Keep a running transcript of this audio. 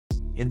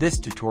In this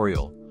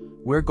tutorial,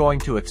 we're going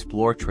to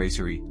explore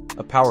Tracery,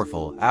 a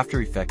powerful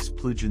After Effects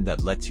plugin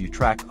that lets you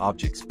track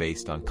objects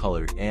based on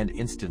color and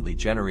instantly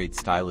generate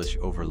stylish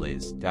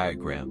overlays,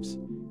 diagrams,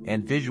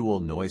 and visual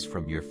noise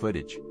from your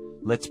footage.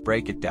 Let's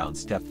break it down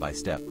step by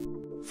step.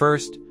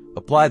 First,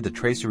 apply the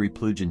Tracery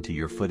plugin to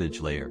your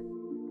footage layer.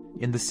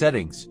 In the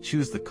settings,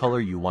 choose the color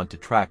you want to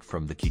track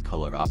from the key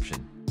color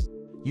option.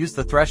 Use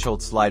the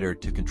threshold slider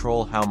to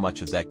control how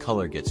much of that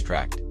color gets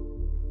tracked.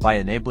 By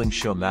enabling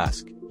Show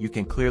Mask, you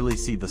can clearly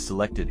see the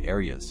selected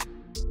areas.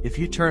 If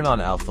you turn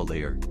on Alpha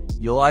Layer,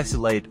 you'll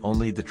isolate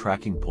only the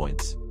tracking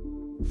points.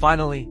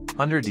 Finally,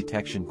 under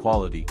Detection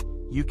Quality,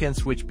 you can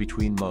switch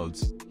between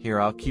modes.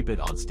 Here I'll keep it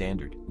on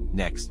Standard.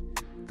 Next,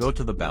 go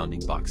to the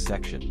Bounding Box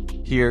section.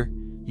 Here,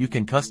 you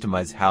can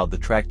customize how the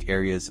tracked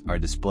areas are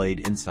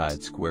displayed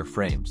inside square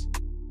frames.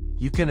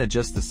 You can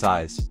adjust the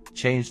size,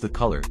 change the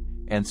color,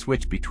 and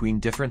switch between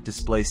different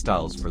display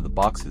styles for the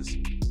boxes.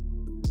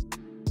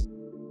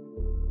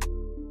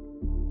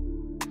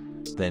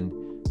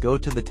 Then, go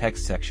to the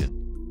text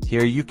section.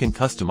 Here you can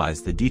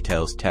customize the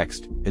details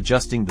text,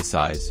 adjusting the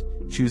size,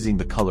 choosing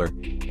the color,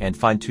 and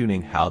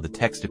fine-tuning how the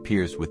text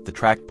appears with the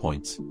track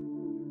points.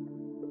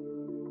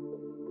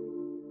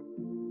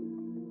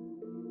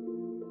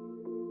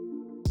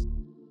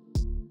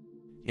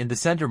 In the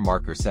center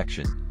marker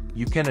section,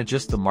 you can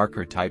adjust the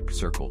marker type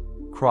circle,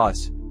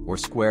 cross, or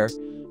square,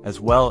 as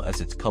well as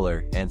its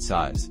color and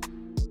size.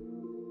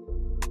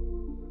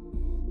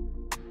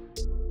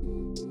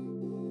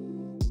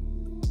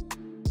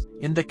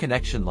 In the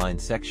connection line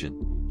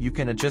section, you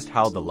can adjust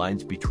how the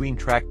lines between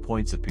track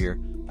points appear,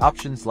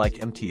 options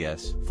like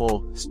MTS,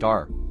 full,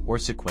 star, or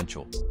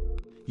sequential.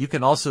 You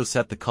can also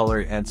set the color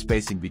and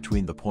spacing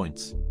between the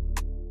points.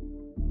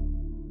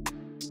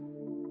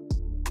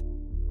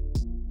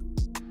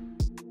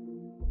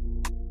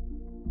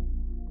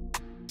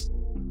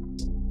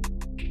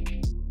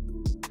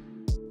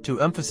 To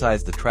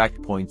emphasize the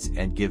tracked points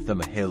and give them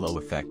a halo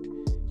effect,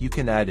 you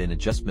can add an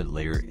adjustment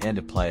layer and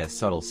apply a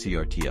subtle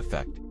CRT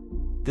effect.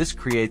 This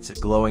creates a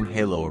glowing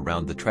halo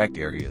around the tracked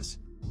areas.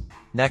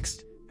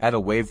 Next, add a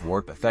wave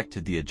warp effect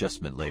to the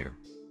adjustment layer.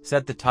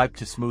 Set the type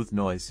to smooth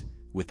noise,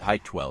 with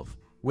height 12,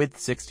 width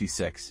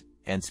 66,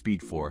 and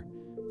speed 4.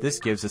 This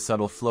gives a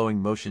subtle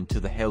flowing motion to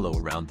the halo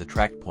around the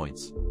track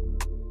points.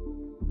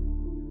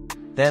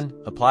 Then,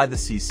 apply the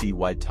CC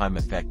wide time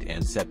effect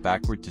and set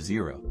backward to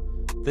 0.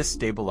 This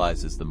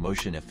stabilizes the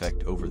motion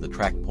effect over the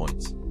track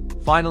points.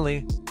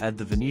 Finally, add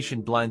the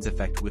Venetian blinds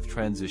effect with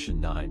transition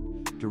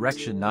 9,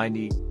 direction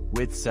 90,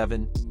 width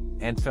 7,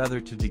 and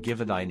feather to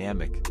give a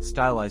dynamic,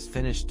 stylized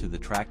finish to the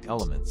tracked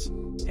elements.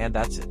 And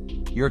that's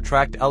it. Your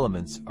tracked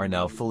elements are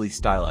now fully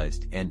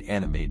stylized and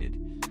animated,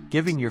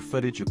 giving your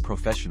footage a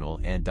professional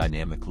and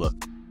dynamic look.